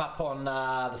little wrap up on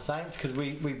the Saints, because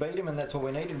we beat them and that's all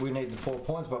we needed. We needed the 4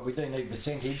 points, but we do need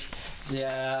percentage.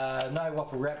 No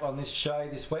waffle wrap on this show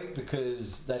this week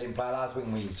because they didn't play last week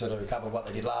and we sort of recovered what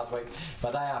they did last week.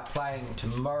 But they are playing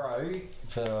tomorrow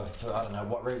for I don't know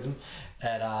what reason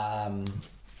at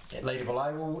Leederville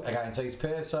Oval against East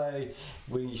Perth, so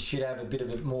we should have a bit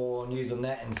of more news on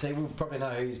that and see. We'll probably know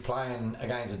who's playing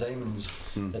against the Demons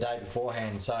the day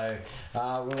beforehand, so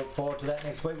we'll look forward to that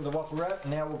next week with the waffle wrap.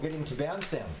 Now we'll get into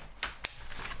Bouncedown.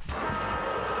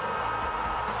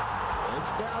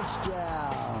 It's Bounce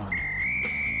Down.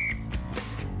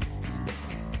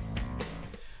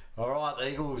 All right, the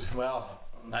Eagles, well,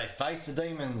 they face the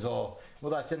Demons, or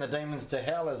will they send the Demons to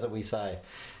hell, as we say?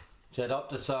 It's at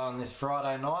Optus on this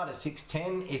Friday night at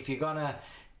 6:10. If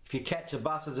you catch the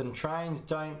buses and trains,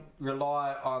 don't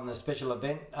rely on the special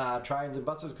event trains and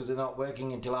buses because they're not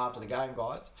working until after the game,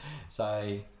 guys.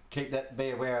 So be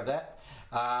aware of that.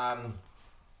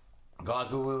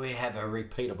 Guys, will we have a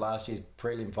repeat of last year's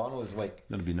prelim final this week?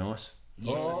 That'd be nice.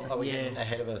 Or are we getting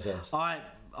ahead of ourselves?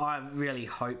 I really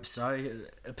hope so.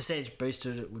 A percentage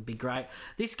booster would be great.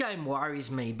 This game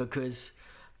worries me because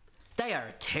they are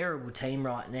a terrible team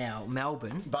right now,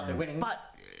 Melbourne. But they're winning. But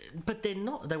they're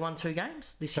not. They won 2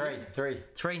 games this year.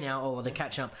 Three now. Oh, they're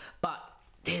catching up. But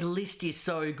their list is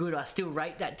so good. I still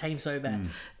rate that team so bad.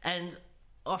 And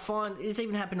I find this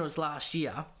even happened to us last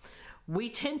year. We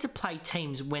tend to play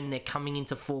teams when they're coming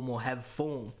into form or have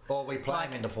form. Or we play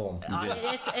them into form.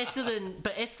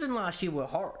 Essendon last year were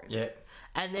horrid. Yeah.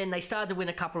 And then they started to win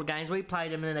a couple of games. We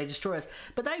played them and then they destroyed us.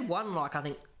 But they won, I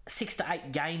think, 6 to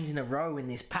 8 games in a row in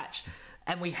this patch.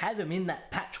 And we had them in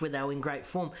that patch where they were in great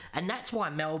form. And that's why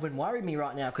Melbourne worry me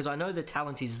right now, because I know the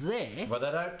talent is there. Well,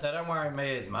 they don't worry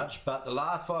me as much. But the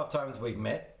last 5 times we've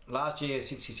met, last year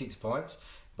 66 points.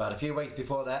 But a few weeks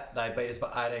before that, they beat us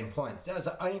by 18 points. That was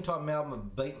the only time Melbourne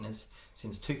have beaten us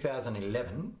since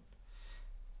 2011.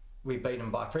 We beat them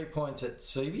by 3 points at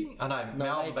Seavey. I know,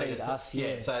 Melbourne beat us.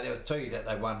 Yeah, so there was 2 that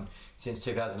they won since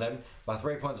 2011 by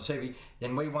 3 points at Seavey.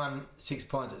 Then we won 6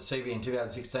 points at Seavey in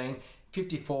 2016,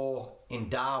 54 in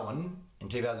Darwin in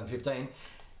 2015.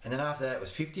 And then after that, it was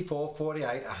 54,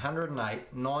 48,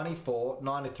 108, 94,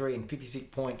 93 and 56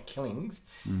 point killings.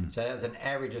 So that was an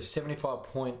average of 75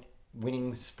 point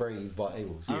winning sprees by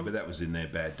Eagles. Yeah, but that was in their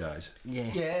bad days. Yeah,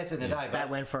 it's in the day. That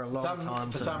went for a long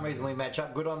time. For some reason, we match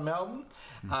up good on Melbourne.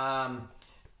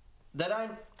 They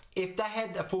don't. If they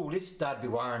had a full list, they'd be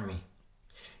worrying me.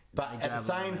 But at the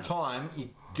same time, you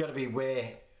got to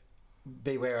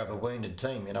beware of a wounded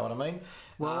team. You know what I mean?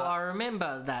 Well, I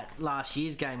remember that last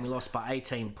year's game we lost by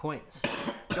 18 points.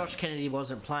 Josh Kennedy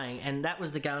wasn't playing, and that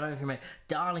was the game over for me.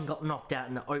 Darling got knocked out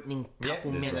in the opening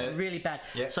couple minutes, really bad.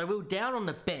 Yep. So we were down on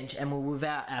the bench, and we were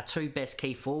without our 2 best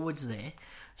key forwards there.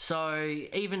 So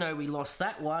even though we lost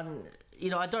that one,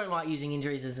 I don't like using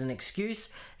injuries as an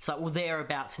excuse. It's like, well,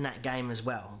 thereabouts in that game as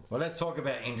well. Well, let's talk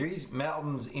about injuries.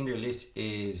 Melbourne's injury list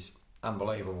is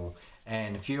unbelievable,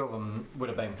 and a few of them would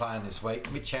have been playing this week.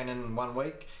 Mitch Hannon 1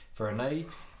 week for a knee.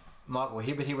 Michael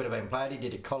Hibbert, he would have been played. He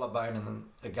did a collarbone in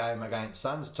a game against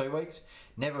Suns 2 weeks.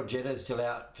 Neville Jetta is still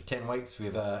out for 10 weeks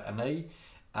with a knee.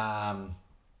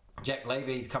 Jack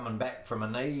Levy's coming back from a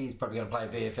knee. He's probably going to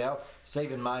play VFL.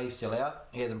 Stephen May's still out.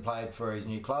 He hasn't played for his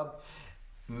new club.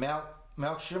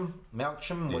 Malcolm,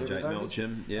 whatever his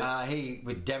name is. Yeah. He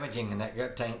was damaging in that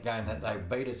game that they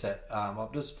beat us at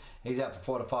Optus. He's out for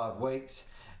 4 to 5 weeks.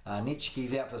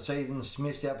 Nitschke's out for the season.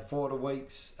 Smith's out for 4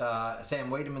 weeks. Sam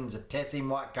Wiedemann's a test. He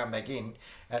might come back in.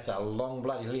 That's a long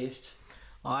bloody list.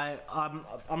 I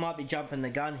might be jumping the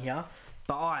gun here,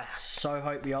 but I so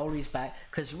hope Rioli's back,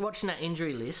 because watching that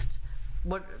injury list,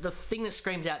 the thing that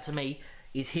screams out to me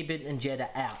is Hibbert and Jetta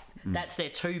out. That's their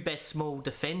 2 best small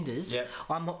defenders. Yep.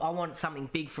 I want something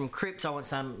big from Cripps. I want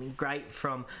something great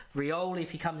from Rioli if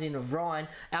he comes in with Ryan.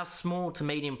 Our small to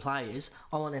medium players,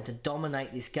 I want them to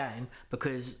dominate this game,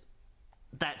 because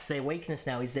that's their weakness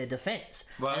now, is their defence.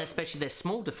 Well, and especially their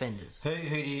small defenders. Who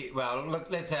do you... Well,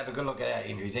 look, let's have a good look at our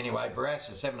injuries anyway. Barras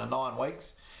is 7 to 9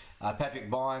 weeks. Patrick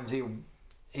Bynes,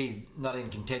 he's not in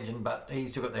contention, but he's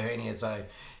still got the hernia, so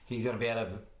he's going to be out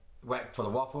of whack for the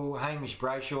waffle. Hamish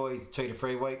Brayshaw, he's 2 to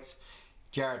 3 weeks.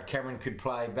 Jared Cameron could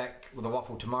play back with the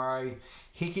waffle tomorrow.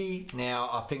 Hickey, now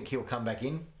I think he'll come back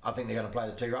in. I think they're going to play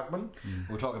the 2 ruckman.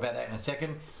 We'll talk about that in a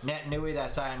second. Nat Nui, they're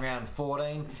saying around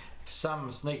 14. for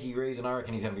some sneaky reason, I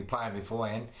reckon he's going to be playing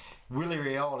beforehand. Willie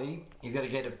Rioli, he's got to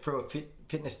get it through a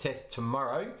fitness test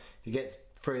tomorrow. If he gets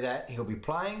through that, he'll be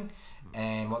playing.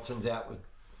 And Watson's out with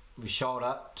his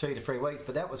shoulder 2 to 3 weeks,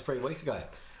 but that was 3 weeks ago.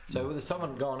 So there's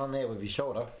someone going on there with his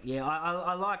shoulder. Yeah,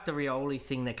 I like the Rioli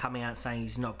thing. They're coming out saying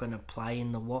he's not going to play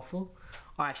in the waffle.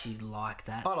 I actually like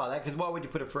that. I like that because why would you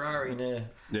put a Ferrari in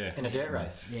a dirt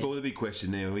race? Yeah. Well, the big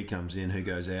question now, who he comes in, who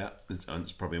goes out?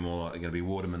 It's probably more likely going to be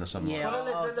Waterman or something Yeah, like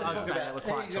that. Well, let's I'd talk say that about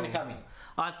we're quite who's going to tall. come in.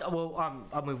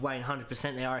 I'm with Wayne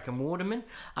 100% there. I reckon Waterman.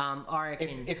 I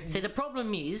reckon. See, the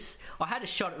problem is, I had a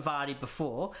shot at Vardy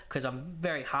before because I'm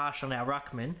very harsh on our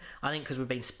ruckman. I think because we've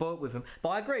been spoilt with him. But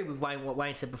I agree with Wayne. What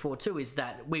Wayne said before too is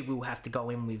that we will have to go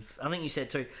in with. I think you said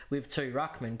too with 2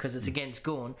 ruckmen because it's against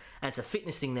Gawn and it's a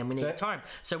fitness thing. Then we need time.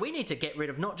 So we need to get rid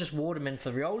of not just Waterman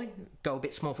for Rioli. Go a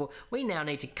bit small for. We now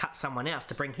need to cut someone else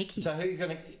to bring Hickey. So who's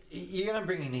going to? You're going to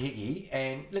bring in Hickey,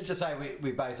 and let's just say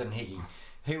we're based on Hickey.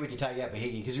 Who would you take out for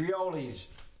Hickey? Because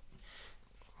Rioli's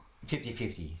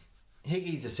 50-50.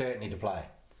 Hickey's a certainty to play.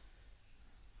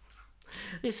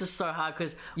 This is so hard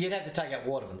because You'd have to take out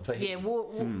Waterman for Hickey. yeah,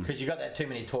 Because you got that too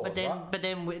many tours, but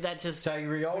then right? that just So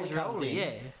Rioli comes in.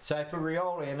 yeah. So for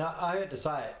Rioli, and I heard to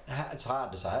say it, it's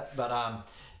hard to say it, but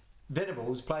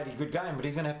Venables played a good game, but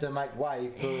he's going to have to make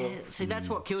way for. Yeah, see, that's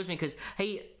what kills me because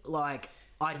he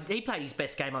played his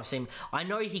best game I've seen. I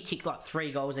know he kicked like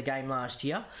 3 goals a game last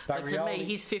year, but to me,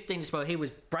 his 15 as well. He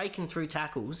was breaking through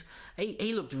tackles.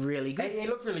 He looked really good. He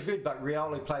looked really good, but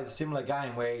Rioli plays a similar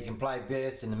game where he can play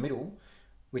bursts in the middle,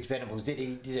 which Venables did.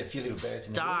 He did a few little bursts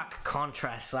in the middle. Stark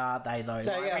contrasts, aren't they, though?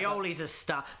 They are, Rioli's a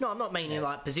star. No, I'm not meaning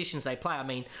like positions they play. I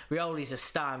mean, Rioli's a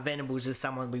star and Venables is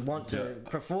someone we want to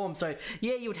perform. So,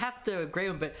 yeah, you would have to agree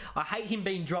with him, but I hate him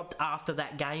being dropped after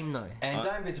that game, though. And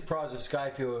don't be surprised if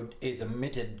Schofield is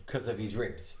omitted because of his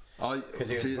ribs. Because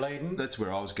he was bleeding. That's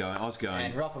where I was going.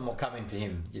 And Ruffin will come in for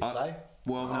him, you'd say.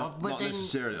 Well, not then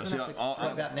necessarily. you're See, gonna have to-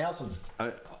 What about Nelson? I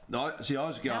was Now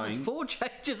there's going. 4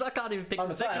 changes. I can't even pick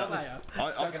the second player.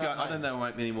 I don't know,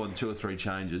 won't be any more than 2 or 3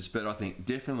 changes, but I think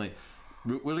definitely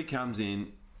Willie comes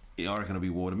in. I reckon it'll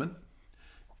be Waterman.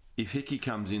 If Hickey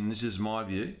comes in, this is my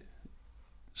view.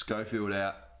 Schofield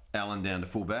out, Allen down to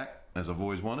full back, as I've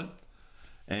always wanted,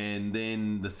 and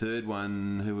then the third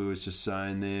one, who we was just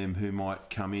saying them, who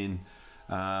might come in.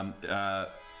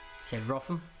 Said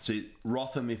Rotham. See,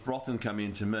 Rotham. If Rotham come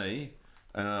in to me,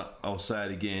 and I'll say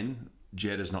it again,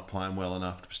 Jeddah's not playing well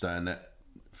enough to stay in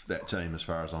that team as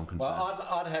far as I'm concerned. Well,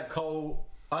 I'd have Cole.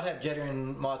 I'd have Jeddah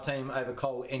in my team over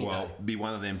Cole any day. Be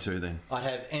one of them two then. I'd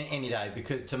have any day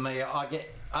because to me,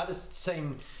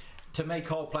 to me,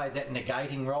 Cole plays that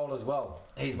negating role as well.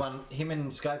 Him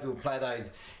and Schofield play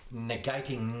those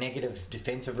negating negative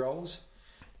defensive roles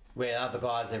where other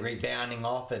guys are rebounding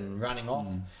off and running off.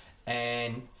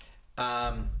 And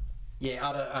I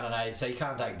don't know. So you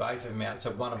can't take both of them out.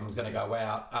 So one of them's going to go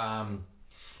out.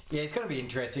 It's going to be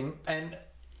interesting. And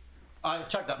I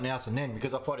chucked up Nelson then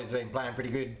because I thought he's been playing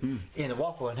pretty good in the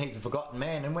waffle, and he's a forgotten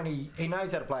man. And when he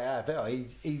knows how to play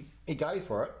AFL, he goes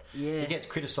for it. Yeah. He gets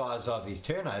criticised of his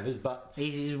turnovers, but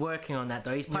He's working on that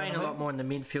though. He's playing a lot more in the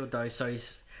midfield though, so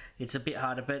it's a bit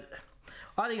harder. But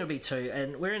I think it'll be 2,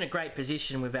 and we're in a great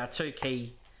position with our 2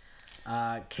 key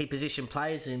position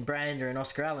players in Brander and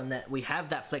Oscar Allen that we have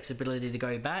that flexibility to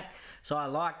go back. So I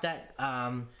like that.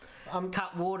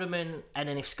 Cut Waterman, and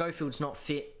then if Schofield's not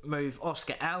fit, move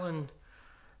Oscar Allen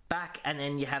back, and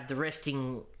then you have the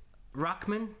resting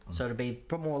ruckman. So it'll be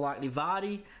more likely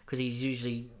Vardy because he's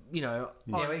usually we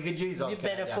could use Oscar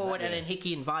better down forward, that, and then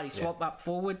Hickey and Vardy swap up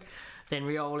forward. Then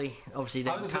Rioli obviously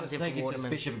I then was going comes to in for sneak a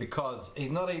Waterman. suspicion because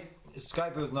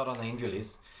Schofield's not on the injury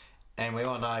list, and we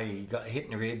all know he got hit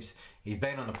in the ribs. He's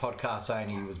been on the podcast saying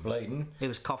he was bleeding. He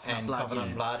was coughing up and blood. coughing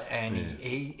up blood, and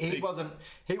he wasn't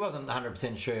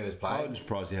 100% sure he was I playing. wasn't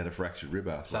surprised he had a fractured rib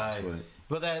after So, last week.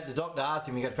 well, the doctor asked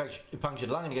him, "You got a punctured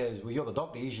lung," and he goes, "Well, you're the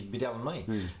doctor. You should be telling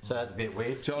me." So that's a bit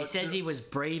weird. So He says he was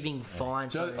breathing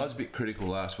fine. So So I was a bit critical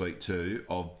last week too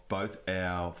of both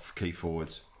our key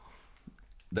forwards.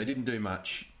 They didn't do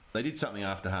much. They did something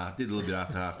after half. Did a little bit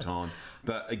after half time.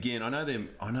 But again, I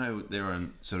know they're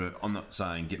on sort of. I'm not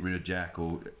saying get rid of Jack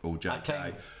or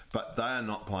JK, but they are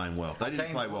not playing well. They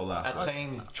didn't play well last Our week.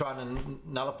 team's trying to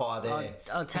nullify their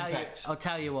I'll tell impacts.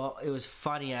 you what. It was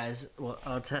funny as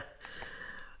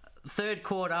third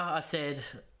quarter. I said,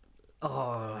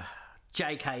 "Oh,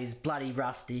 JK is bloody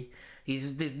rusty.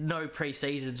 There's no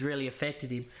pre-season's really affected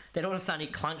him." Then all of a sudden he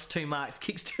clunks 2 marks,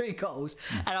 kicks 2 goals,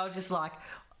 and I was just like,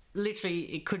 literally,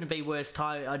 it couldn't be worse.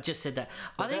 I just said that.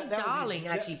 I think that was Darling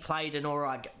actually played an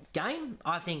alright game.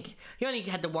 I think he only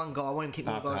had the one goal. I want him to kick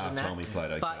more After goals than that. half-time he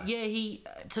played okay. But yeah,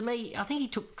 to me, I think he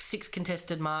took 6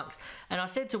 contested marks. And I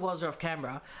said to Wazza off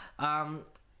camera,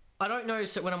 I don't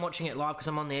notice it when I'm watching it live because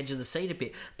I'm on the edge of the seat a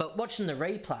bit, but watching the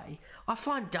replay, I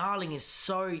find Darling is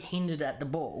so hindered at the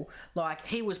ball. Like,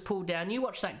 he was pulled down. You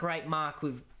watch that great mark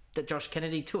that Josh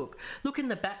Kennedy took. Look in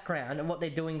the background and what they're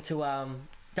doing to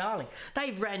Darling.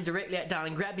 They ran directly at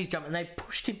Darling, grabbed his jump, and they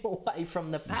pushed him away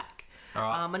from the pack. All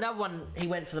right. Another one, he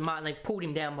went for the mark and they pulled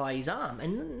him down by his arm,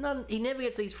 and he never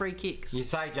gets these free kicks. You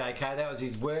say, JK, that was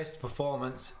his worst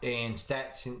performance in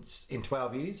stats in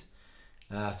 12 years.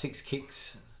 6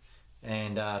 kicks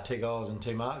and 2 goals and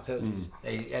 2 marks. That was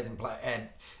he hasn't had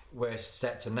worse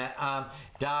stats than that.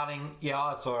 Darling, yeah,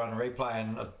 I saw it on a replay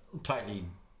and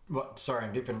saw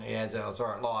him differently as I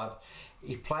saw it live.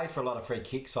 He plays for a lot of free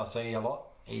kicks. I see a lot.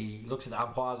 He looks at the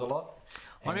umpires a lot.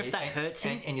 I wonder if that hurts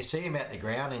him. And you see him at the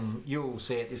ground, and you'll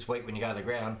see it this week when you go to the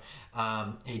ground.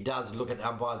 He does look at the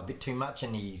umpires a bit too much,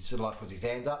 and he sort of like puts his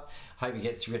hands up. Hope he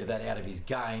gets rid of that out of his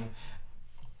game.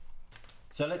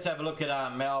 So let's have a look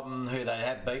at Melbourne, who they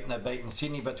have beaten. They've beaten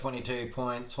Sydney by 22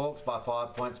 points, Hawks by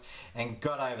 5 points, and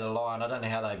got over the line. I don't know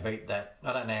how they beat that.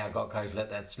 I don't know how Gold Coast let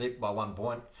that slip by 1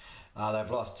 point. They've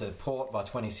lost to Port by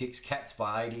 26, Cats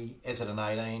by 80, Essendon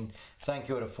 18, St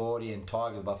Kilda 40, and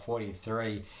Tigers by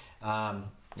 43.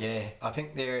 Yeah, I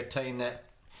think they're a team that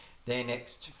their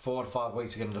next 4 to 5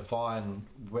 weeks are going to define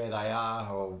where they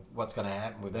are or what's going to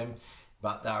happen with them.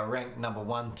 But they're ranked number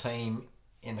 1 team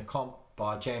in the comp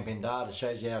by Champion Data.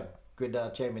 Shows you how good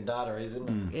Champion Data is, isn't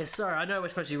it? Yeah, sorry, I know we're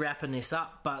supposed to be wrapping this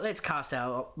up, but let's cast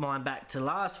our mind back to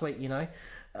last week,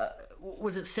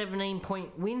 was it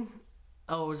 17-point win?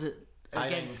 Or was it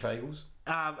against Eagles?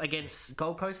 Against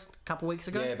Gold Coast a couple of weeks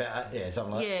ago? Yeah,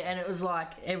 something like that. Yeah, and it was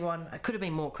like everyone, it could have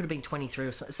been more, could have been 23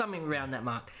 or something around that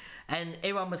mark. And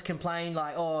everyone was complaining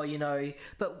like,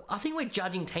 but I think we're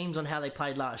judging teams on how they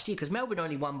played last year because Melbourne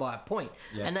only won by a point.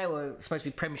 Yeah. And they were supposed to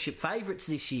be premiership favourites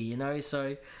this year,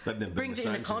 so They've never brings been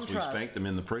it the into same since contrast. we spanked them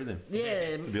in the prelim.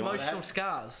 Yeah, To be honest. emotional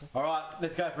scars. All right,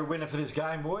 let's go for a winner for this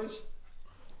game, boys.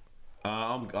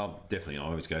 I'll definitely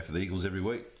always go for the Eagles every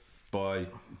week.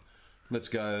 Let's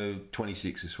go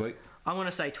 26 this week. I'm going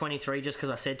to say 23 just because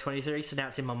I said 23, so now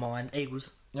it's in my mind.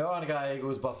 Eagles. Yeah, I want to go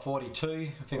Eagles by 42.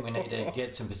 I think we need to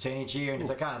get some percentage here, and if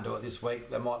they can't do it this week,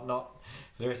 they might not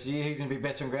for the rest of the year. Who's going to be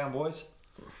best on ground, boys?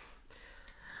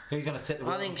 Who's going to set the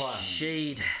world I think on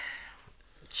fire?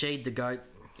 Sheed the GOAT.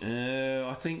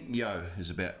 I think Yo is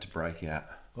about to break out.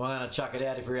 Well, I'm going to chuck it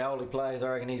out if Rioli plays. I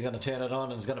reckon he's going to turn it on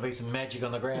and there's going to be some magic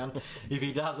on the ground. If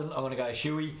he doesn't, I'm going to go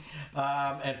Shuey.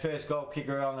 And first goal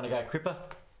kicker, I'm going to go Cripper.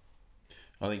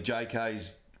 I think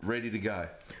JK's ready to go.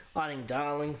 I think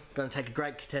Darling going to take a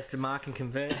great contested mark and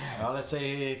convert. Well, let's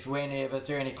see if any of us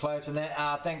are any closer than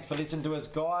that. Thanks for listening to us,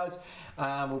 guys.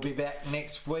 We'll be back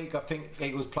next week. I think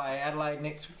Eagles play Adelaide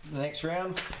the next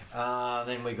round.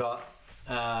 Then we got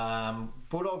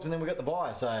Bulldogs, and then we got the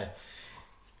bye. So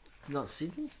Not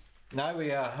Sydney? no,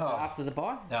 we are. So after the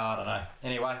bye? No, I don't know.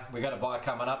 Anyway, we got a bye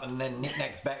coming up, and then Nick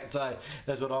Nack's back. So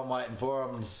that's what I'm waiting for.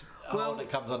 It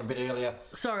comes on a bit earlier.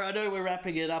 Sorry, I know we're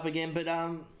wrapping it up again, but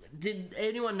did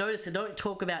anyone notice they don't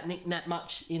talk about Nick Nat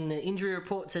much in the injury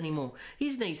reports anymore?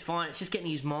 His knee's fine. It's just getting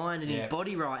his mind and his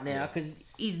body right now because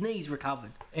his knee's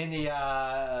recovered. In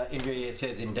the injury, it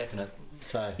says indefinite.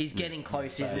 So He's getting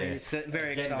close, isn't he? It's very It's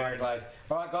getting exciting. very close.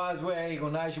 All right, guys, we're Eagle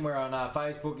Nation. We're on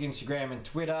Facebook, Instagram, and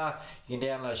Twitter. You can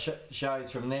download shows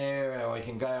from there, or you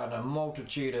can go on a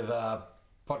multitude of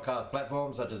podcast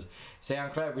platforms such as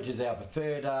SoundCloud, which is our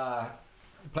preferred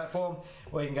platform,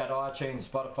 or you can go to iTunes,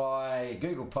 Spotify,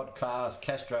 Google Podcasts,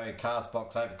 Castro,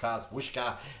 Castbox, Overcast,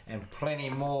 Whooshka, and plenty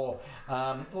more.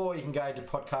 Or you can go to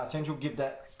Podcast Central, give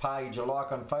that page a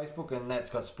like on Facebook, and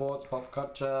that's got sports, pop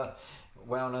culture,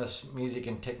 wellness, music,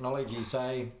 and technology.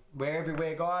 So we're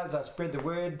everywhere, guys. Spread the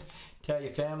word. Tell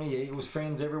your family, your Eagles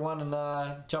friends, everyone, and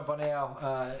jump on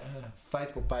our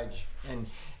Facebook page and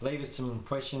leave us some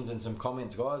questions and some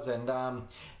comments, guys, and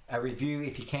a review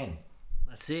if you can.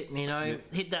 That's it.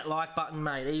 Hit that like button,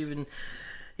 mate. Even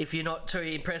if you're not too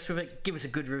impressed with it, give us a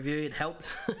good review. It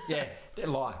helps. Yeah,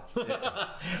 like. See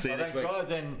you next Thanks, week. guys,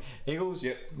 and Eagles,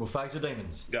 we'll face the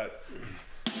demons. Go.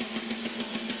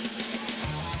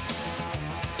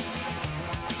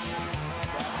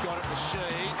 Got it to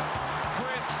Sheed.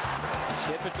 Cripps.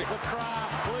 Shepherd to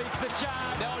McCrath. Leads the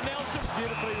charge. Now Nelson.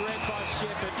 Beautifully read by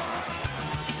Shepherd.